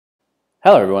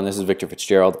Hello everyone, this is Victor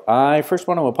Fitzgerald. I first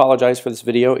want to apologize for this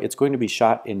video. It's going to be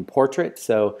shot in portrait,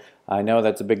 so I know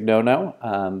that's a big no-no,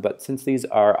 but since these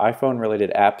are iPhone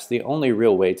related apps, the only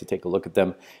real way to take a look at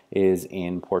them is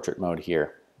in portrait mode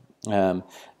here.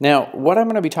 Now, what I'm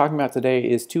going to be talking about today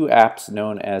is two apps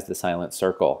known as the Silent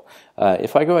Circle.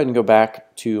 If I go ahead and go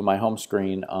back to my home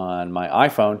screen on my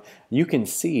iPhone, you can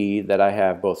see that I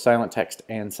have both Silent Text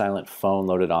and Silent Phone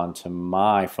loaded onto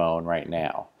my phone right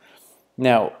now.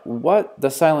 Now, what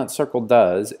the Silent Circle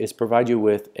does is provide you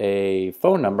with a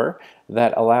phone number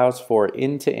that allows for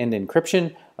end-to-end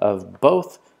encryption of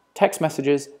both text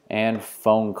messages and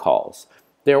phone calls.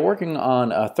 They're working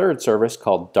on a third service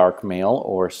called Dark Mail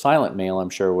or Silent Mail,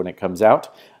 I'm sure, when it comes out.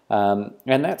 And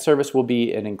that service will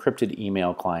be an encrypted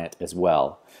email client as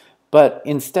well. But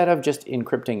instead of just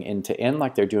encrypting end-to-end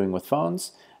like they're doing with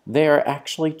phones, they are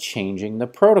actually changing the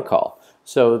protocol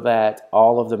so that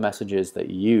all of the messages that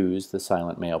use the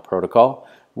Silent Mail protocol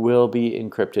will be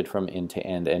encrypted from end to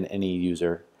end, and any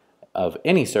user of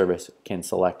any service can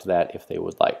select that if they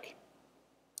would like.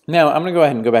 Now, I'm going to go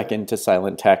ahead and go back into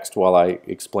Silent Text while I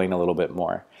explain a little bit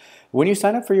more. When you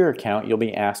sign up for your account, you'll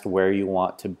be asked where you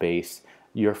want to base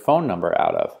your phone number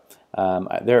out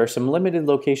of. There are some limited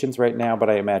locations right now, but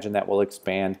I imagine that will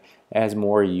expand as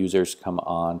more users come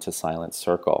on to Silent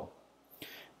Circle.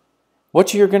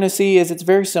 What you're going to see is it's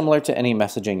very similar to any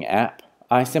messaging app.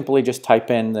 I simply just type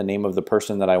in the name of the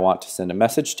person that I want to send a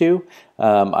message to.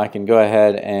 I can go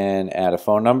ahead and add a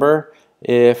phone number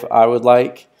if I would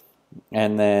like,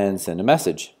 and then send a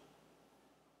message.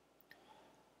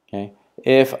 Okay.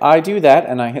 If I do that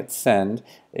and I hit send,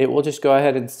 it will just go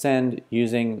ahead and send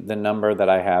using the number that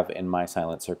I have in my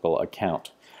Silent Circle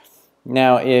account.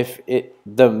 Now, if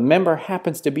the member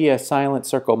happens to be a Silent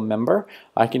Circle member,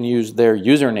 I can use their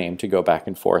username to go back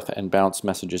and forth and bounce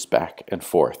messages back and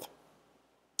forth.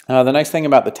 The nice thing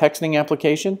about the texting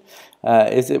application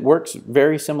is it works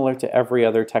very similar to every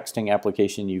other texting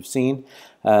application you've seen.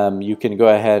 You can go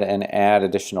ahead and add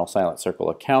additional Silent Circle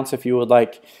accounts if you would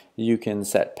like. You can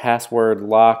set password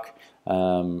lock,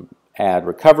 add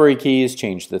recovery keys,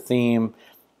 change the theme,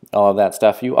 all of that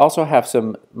stuff. You also have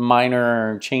some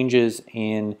minor changes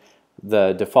in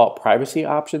the default privacy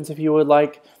options if you would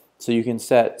like. So you can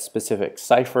set specific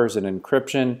ciphers and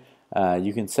encryption.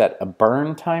 You can set a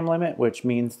burn time limit, which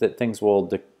means that things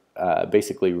will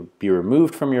basically be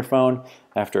removed from your phone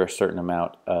after a certain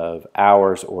amount of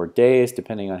hours or days,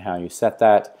 depending on how you set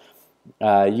that.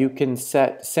 You can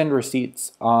set send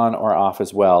receipts on or off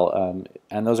as well,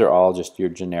 and those are all just your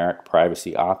generic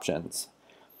privacy options.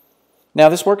 Now,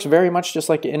 this works very much just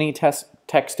like any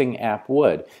texting app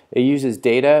would. It uses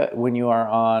data when you are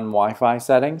on Wi-Fi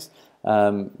settings.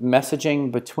 Messaging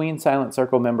between Silent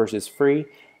Circle members is free,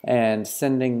 and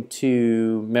sending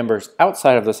to members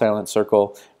outside of the Silent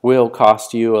Circle will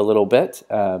cost you a little bit,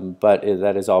 but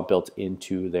that is all built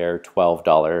into their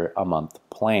 $12 a month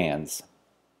plans.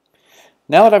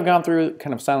 Now that I've gone through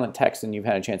kind of Silent Text and you've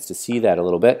had a chance to see that a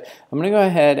little bit, I'm going to go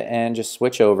ahead and just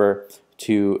switch over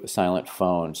to Silent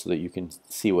Phone so that you can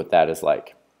see what that is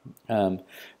like.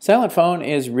 Silent Phone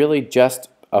is really just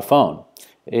a phone.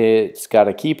 It's got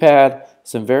a keypad,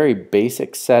 some very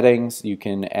basic settings. You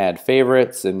can add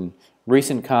favorites and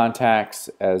recent contacts,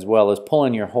 as well as pull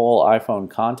in your whole iPhone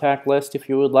contact list if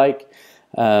you would like.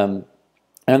 And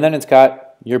then it's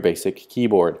got your basic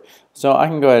keyboard. So I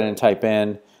can go ahead and type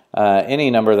in any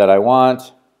number that I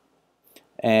want,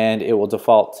 and it will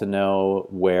default to know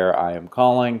where I am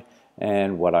calling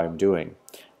and what I'm doing.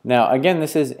 Now, again,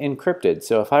 this is encrypted,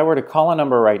 so if I were to call a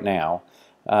number right now,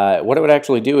 what it would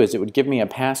actually do is it would give me a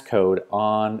passcode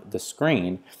on the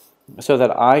screen so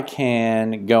that I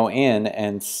can go in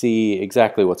and see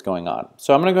exactly what's going on.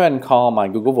 So I'm going to go ahead and call my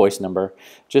Google Voice number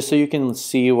just so you can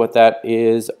see what that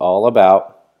is all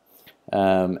about,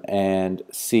 and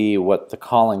see what the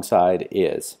calling side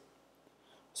is.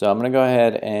 So I'm going to go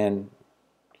ahead and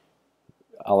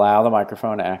allow the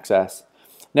microphone access.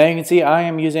 Now you can see I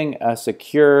am using a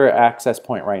secure access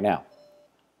point right now.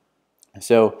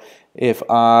 So if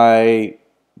I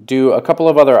do a couple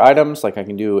of other items, like I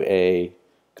can do a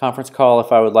conference call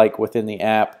if I would like within the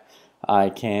app, I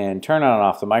can turn on and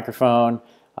off the microphone,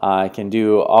 I can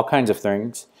do all kinds of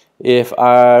things. If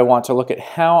I want to look at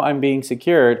how I'm being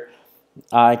secured,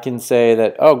 I can say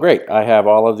that, oh great, I have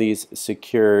all of these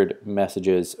secured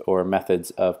messages or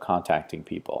methods of contacting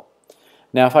people.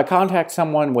 Now, if I contact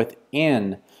someone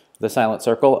within the Silent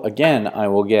Circle, again, I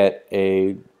will get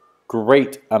a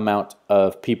great amount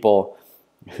of people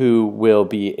who will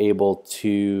be able to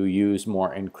use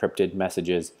more encrypted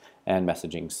messages and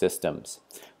messaging systems.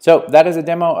 So that is a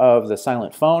demo of the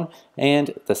Silent Phone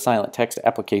and the Silent Text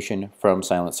application from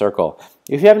Silent Circle.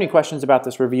 If you have any questions about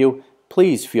this review,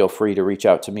 please feel free to reach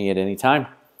out to me at any time.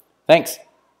 Thanks.